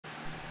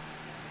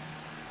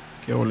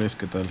¿Qué boles?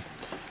 ¿Qué tal?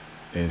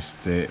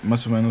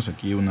 Más o menos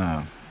aquí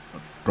una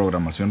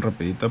programación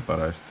rapidita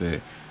para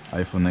este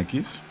iPhone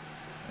X.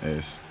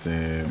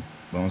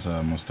 Vamos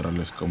a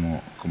mostrarles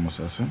cómo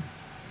se hace.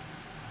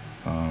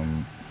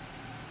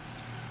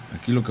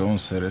 Aquí lo que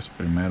vamos a hacer es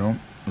primero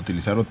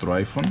utilizar otro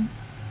iPhone.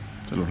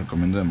 Se los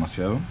recomiendo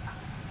demasiado.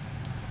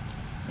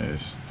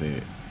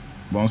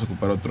 Vamos a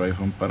ocupar otro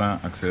iPhone para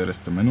acceder a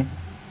este menú.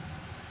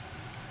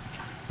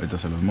 Ahorita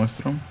se los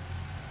muestro.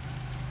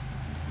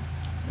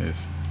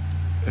 Es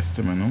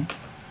este menú.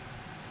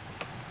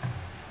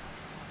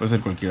 Puede ser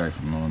cualquier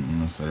iPhone, no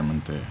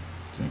necesariamente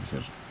tiene que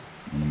ser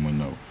uno muy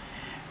nuevo.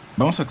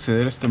 Vamos a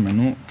acceder a este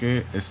menú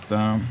que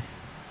está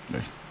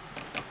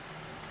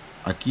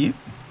aquí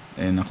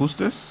en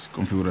ajustes,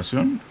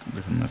 configuración.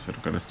 Déjenme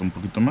acercar esto un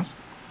poquito más.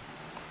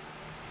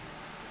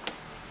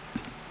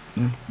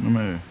 No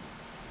me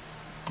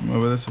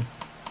obedece.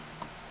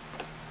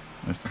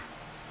 Ahí está.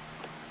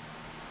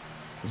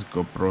 Es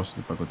GoPros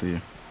de pacotilla.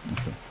 Ahí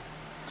está.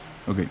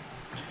 Ok.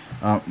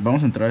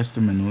 Vamos a entrar a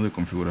este menú de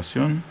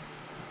configuración,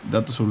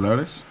 datos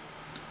celulares,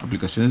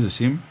 aplicaciones de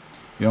SIM,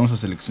 y vamos a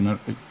seleccionar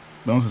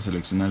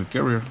el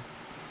carrier.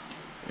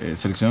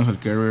 Seleccionamos el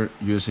carrier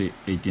USA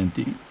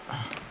AT&T.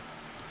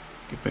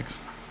 Qué pex.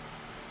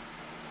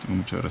 Tengo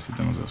mucha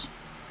grasita en los dedos.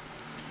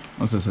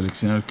 Vamos a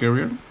seleccionar el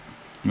carrier.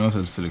 Vamos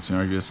a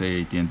seleccionar USA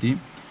AT&T.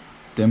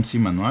 TEMSI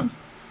manual.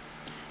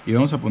 Y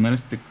vamos a poner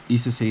este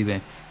iCcid,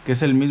 que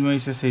es el mismo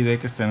iCcid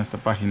que está en esta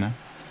página.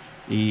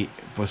 Y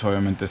pues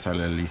obviamente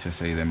sale el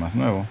iCcid más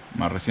nuevo,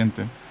 más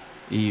reciente.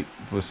 Y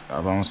pues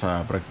vamos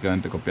a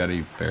prácticamente copiar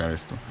y pegar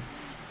esto.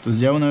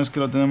 Entonces ya una vez que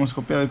lo tenemos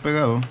copiado y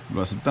pegado,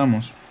 lo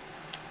aceptamos,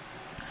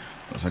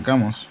 lo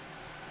sacamos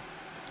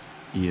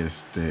y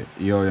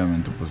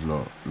obviamente pues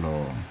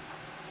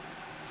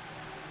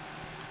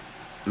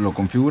lo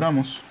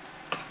configuramos.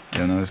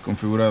 Ya una vez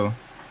configurado,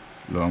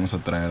 lo vamos a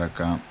traer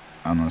acá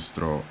a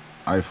nuestro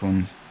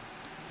iPhone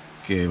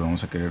que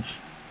vamos a querer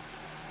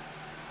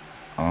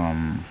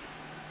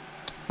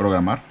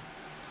programar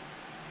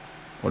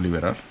o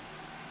liberar.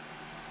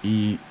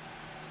 Y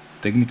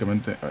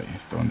técnicamente,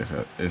 esta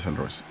bandeja es al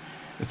revés.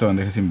 Esta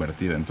bandeja es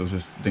invertida,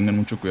 entonces tengan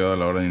mucho cuidado a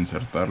la hora de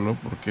insertarlo,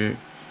 porque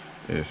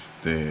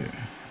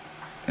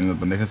en las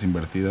bandejas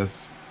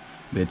invertidas,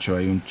 de hecho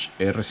hay un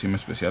Rsim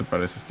especial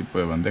para ese tipo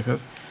de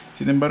bandejas.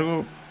 Sin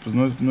embargo, pues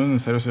no es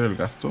necesario hacer el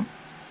gasto.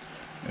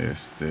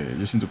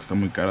 Yo siento que está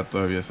muy cara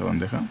todavía esa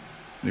bandeja,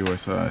 digo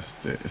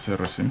ese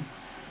Rsim,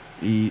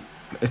 y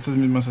estas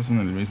mismas hacen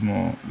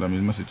la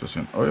misma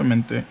situación.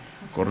 Obviamente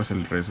corres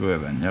el riesgo de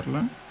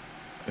dañarla.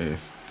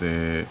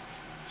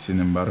 Sin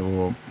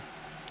embargo,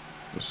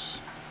 pues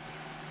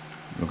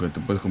lo que te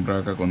puedes comprar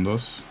acá con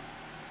dos,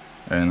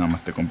 nada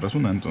más te compras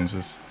una,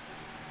 entonces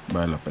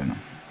vale la pena.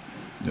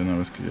 Ya una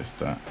vez que ya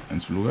está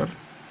en su lugar,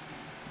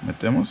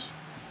 metemos,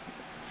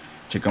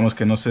 checamos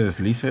que no se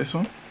deslice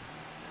eso.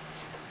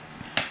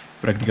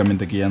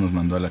 Prácticamente aquí ya nos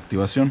mandó a la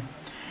activación.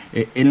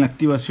 En la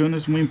activación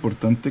es muy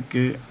importante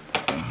que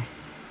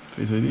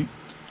Face ID,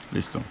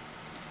 listo,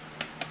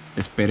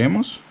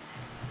 esperemos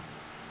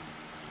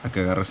a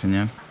que agarre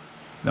señal,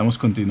 damos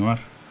continuar,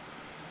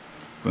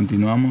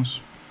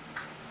 continuamos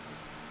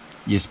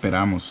y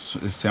esperamos,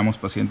 seamos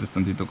pacientes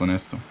tantito con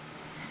esto.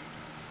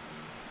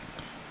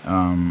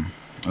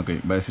 Ok,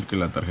 va a decir que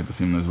la tarjeta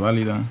SIM no es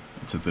válida,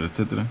 etcétera,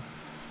 etcétera.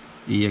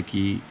 Y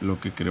aquí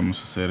lo que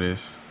queremos hacer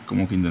es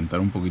como que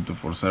intentar un poquito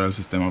forzar al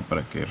sistema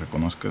para que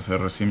reconozca ese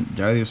Rsim.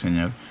 Ya dio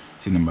señal,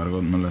 sin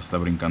embargo no la está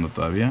brincando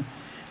todavía.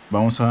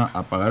 Vamos a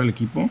apagar el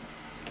equipo,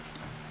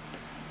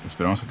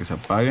 esperamos a que se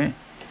apague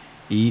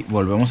y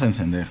volvemos a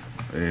encender.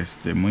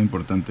 Muy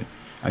importante,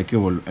 hay que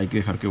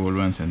dejar que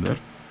vuelva a encender.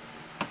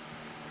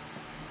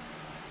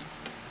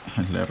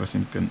 La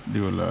Rsim,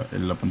 digo,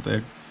 la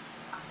pantalla.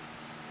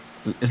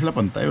 ¿Es la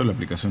pantalla o la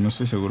aplicación? No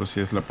estoy seguro si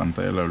es la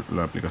pantalla o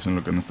la aplicación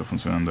lo que no está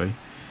funcionando ahí.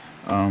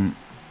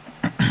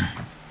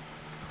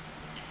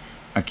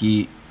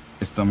 Aquí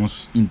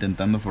estamos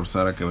intentando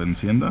forzar a que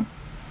encienda.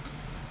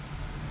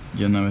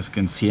 Ya una vez que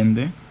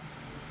enciende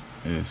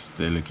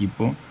el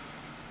equipo,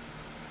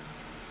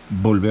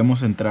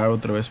 volvemos a entrar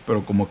otra vez,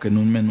 pero como que en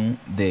un menú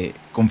de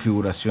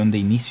configuración de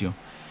inicio.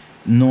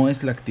 No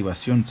es la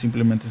activación,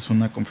 simplemente es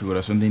una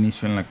configuración de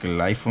inicio en la que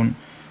el iPhone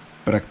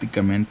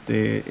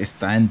prácticamente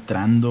está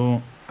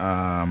entrando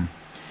a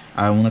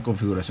una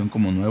configuración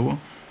como nuevo,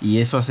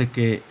 y eso hace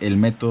que el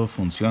método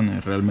funcione.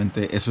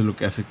 Realmente eso es lo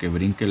que hace que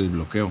brinque el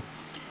bloqueo.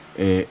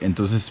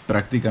 Entonces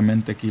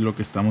prácticamente aquí lo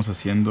que estamos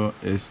haciendo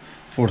es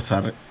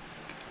forzar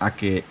a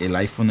que el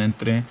iPhone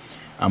entre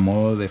a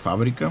modo de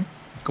fábrica,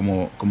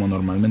 como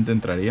normalmente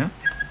entraría,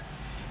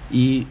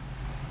 y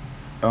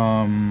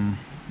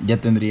ya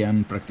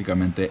tendrían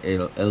prácticamente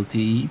el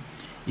LTE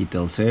y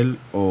Telcel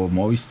o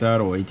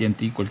Movistar o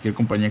AT&T, cualquier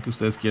compañía que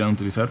ustedes quieran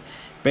utilizar.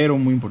 Pero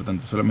muy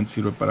importante, solamente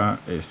sirve para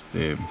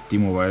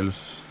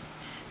T-Mobiles,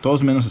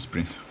 todos menos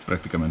Sprint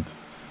prácticamente.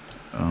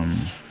 A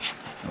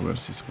ver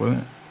si se puede.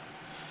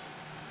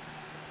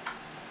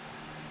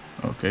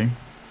 Ok,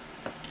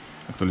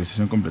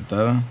 actualización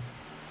completada.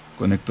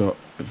 Conecto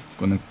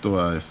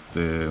a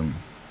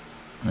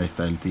Ahí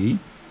está el TI.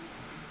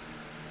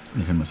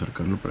 Déjenme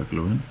acercarlo para que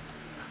lo vean.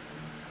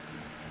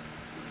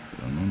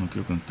 Pero no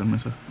quiero conectarme a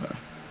esa.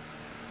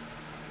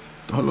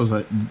 Todos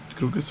los...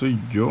 Creo que soy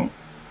yo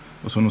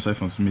o son los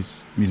iPhones.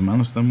 Mis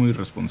manos están muy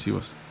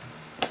responsivas.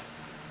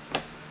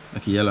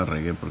 Aquí ya la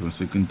regué porque me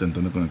estoy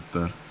intentando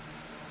conectar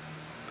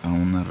a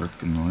una red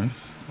que no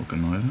es o que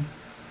no era.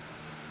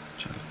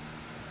 Chale.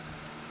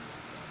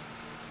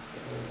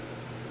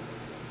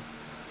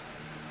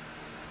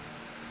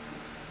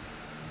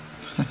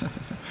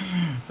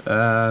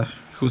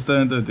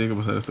 Justamente me tiene que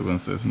pasar esto cuando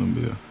estoy haciendo un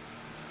video.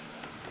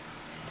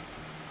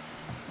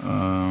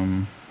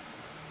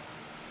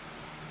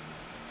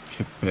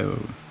 ¿Qué pedo, güey?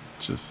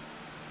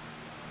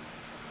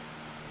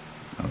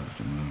 A ver,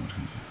 llamada de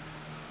emergencia.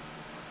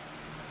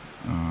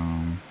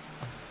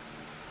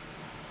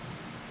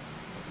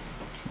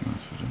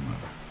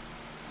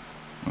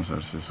 Vamos a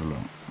ver si eso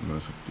lo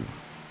desactivo.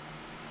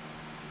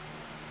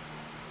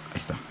 Ahí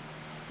está.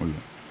 Muy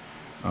bien.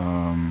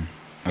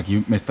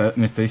 Aquí me está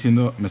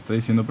diciendo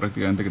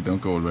prácticamente que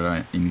tengo que volver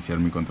a iniciar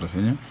mi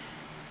contraseña,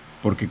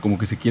 porque como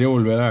que se quiere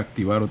volver a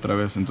activar otra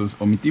vez. Entonces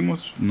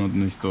omitimos, no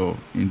necesito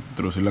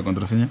introducir la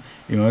contraseña,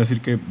 y me va a decir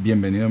que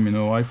bienvenido a mi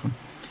nuevo iPhone.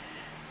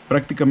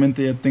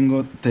 Prácticamente ya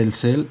tengo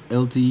Telcel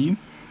LTE,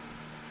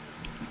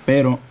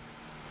 pero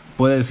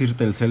puede decir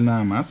Telcel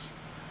nada más.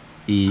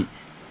 Y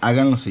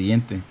hagan lo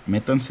siguiente: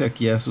 métanse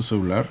aquí a su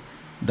celular,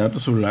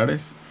 datos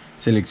celulares,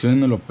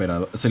 seleccionen el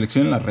operador,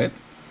 seleccionen la red,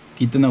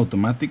 quiten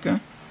automática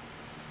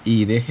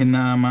y dejen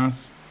nada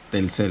más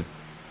Telcel.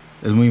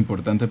 Es muy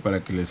importante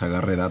para que les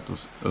agarre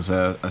datos, o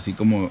sea, así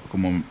como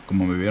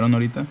me vieron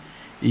ahorita.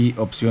 Y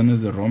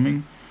opciones de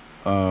roaming,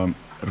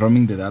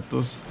 roaming de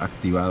datos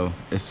activado.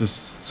 Esto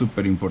es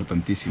súper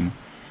importantísimo.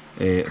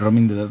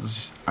 Roaming de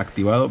datos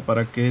activado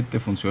para que te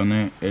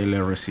funcione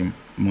el Rsim,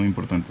 muy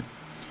importante.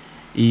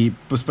 Y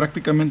pues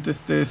prácticamente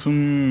este es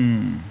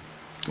un...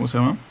 ¿Cómo se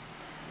llama?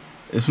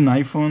 Es un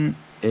iPhone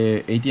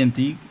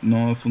AT&T,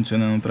 no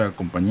funciona en otra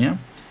compañía.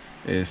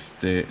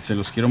 Se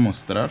los quiero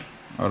mostrar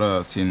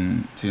ahora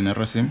sin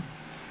Rsim.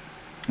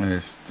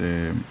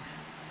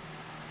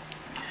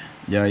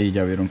 Ya ahí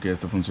ya vieron que ya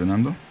está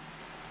funcionando.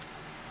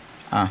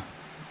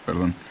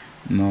 Perdón,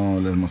 no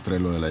les mostré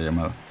lo de la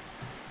llamada.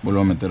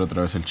 Vuelvo a meter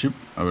otra vez el chip,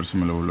 a ver si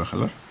me lo vuelve a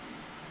jalar.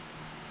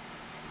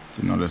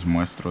 Si no, les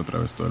muestro otra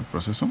vez todo el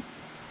proceso.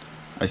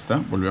 Ahí está,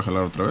 volvió a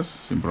jalar otra vez,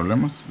 sin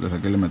problemas. Le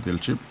saqué y le metí el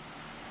chip.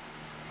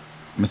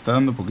 Me está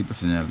dando poquita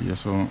señal y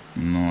eso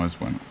no es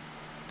bueno.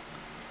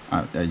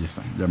 Ahí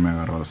está, ya me ha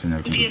agarrado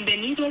señal completa.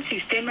 Bienvenido al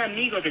sistema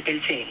amigo de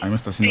Telcel. Ahí me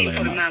está haciendo la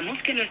llamada.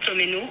 Informamos que nuestro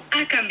menú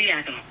ha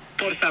cambiado.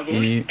 Por favor,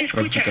 y escucha.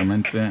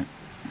 Prácticamente...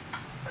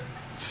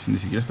 Ni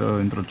siquiera estaba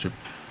dentro el chip.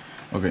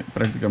 Ok,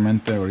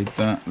 prácticamente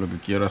ahorita lo que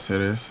quiero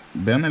hacer es...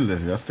 Vean el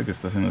desgaste que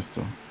está haciendo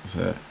esto. O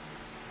sea,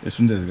 es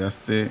un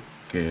desgaste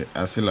que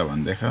hace la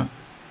bandeja.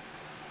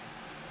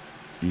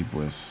 Y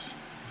pues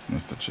no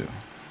está chido.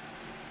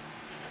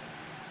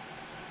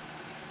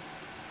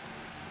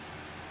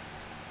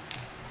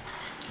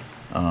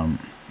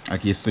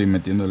 Aquí estoy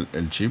metiendo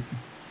el chip.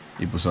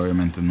 Y pues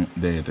obviamente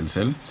de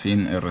Telcel,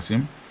 sin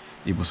Rsim.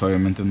 Y pues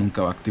obviamente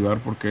nunca va a activar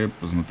porque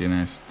pues no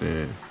tiene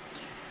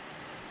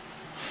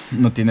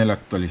no tiene la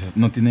actualización,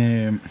 no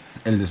tiene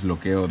el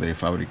desbloqueo de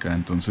fábrica.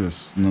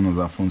 Entonces no nos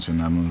va a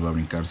funcionar, no nos va a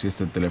brincar. Si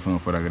este teléfono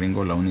fuera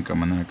gringo, la única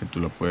manera que tú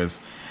lo puedes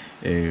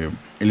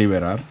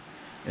liberar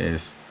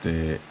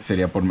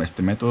sería por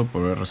este método,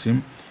 por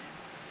Rsim.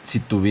 Si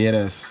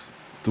tuvieras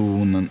tú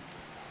un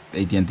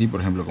AT&T,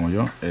 por ejemplo, como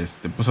yo,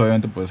 pues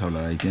obviamente puedes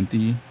hablar a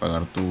AT&T,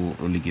 pagar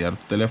o liquidar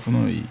tu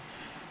teléfono, y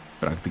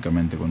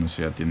prácticamente con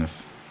eso ya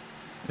tienes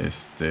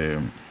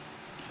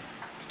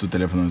tu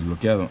teléfono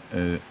desbloqueado.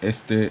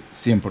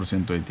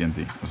 100%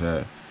 AT&T, o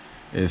sea,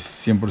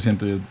 es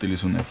 100%. Yo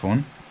utilizo un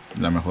iPhone,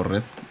 la mejor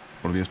red,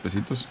 por 10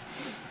 pesitos.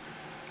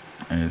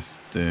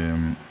 Esto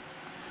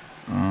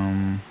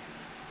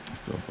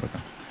por acá.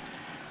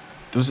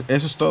 Entonces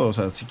eso es todo. O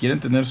sea, si quieren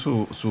tener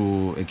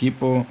su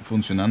equipo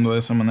funcionando de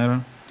esa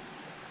manera,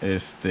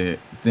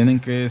 tienen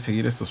que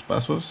seguir estos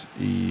pasos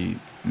y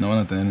no van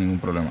a tener ningún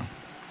problema.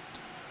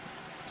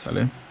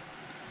 ¿Sale?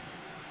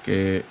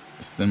 Que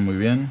estén muy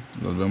bien.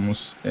 Los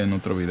vemos en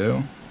otro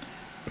video.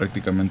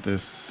 Prácticamente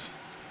es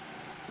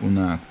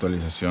una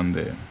actualización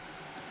de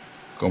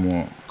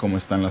cómo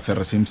están las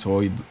Rsims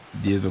hoy,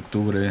 10 de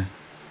octubre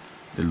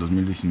del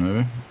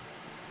 2019.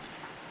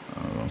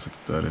 Vamos a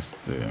quitar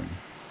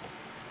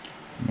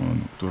modo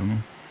nocturno.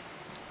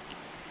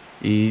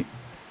 Y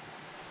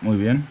muy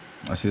bien,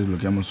 así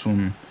desbloqueamos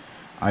un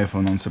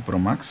iPhone 11 Pro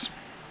Max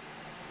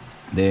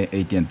de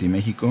AT&T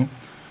México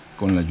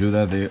con la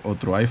ayuda de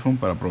otro iPhone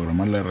para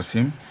programar la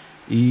Rsim.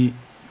 Y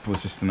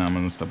pues nada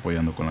más nos está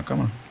apoyando con la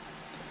cámara.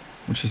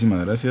 Muchísimas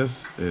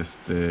gracias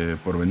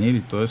por venir y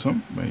todo eso,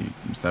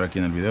 y estar aquí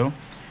en el video.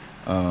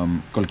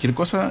 Cualquier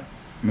cosa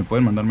me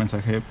pueden mandar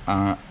mensaje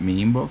a mi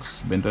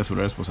inbox, Venta de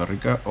Celulares Poza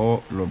Rica,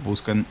 o lo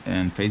buscan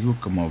en Facebook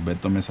como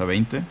Beto Mesa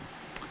 20.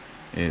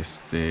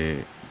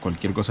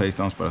 Cualquier cosa, ahí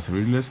estamos para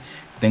servirles.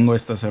 Tengo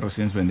estas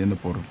Rsims vendiendo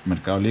por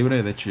Mercado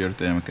Libre. De hecho, ya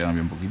ahorita ya me quedan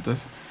bien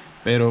poquitas.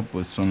 pero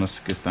pues son las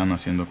que están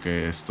haciendo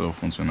que esto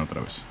funcione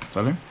otra vez,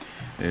 ¿sale?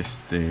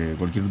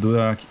 Cualquier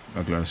duda,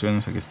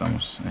 aclaraciones, aquí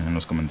estamos en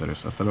los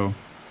comentarios. Hasta luego.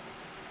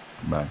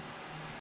 Bye.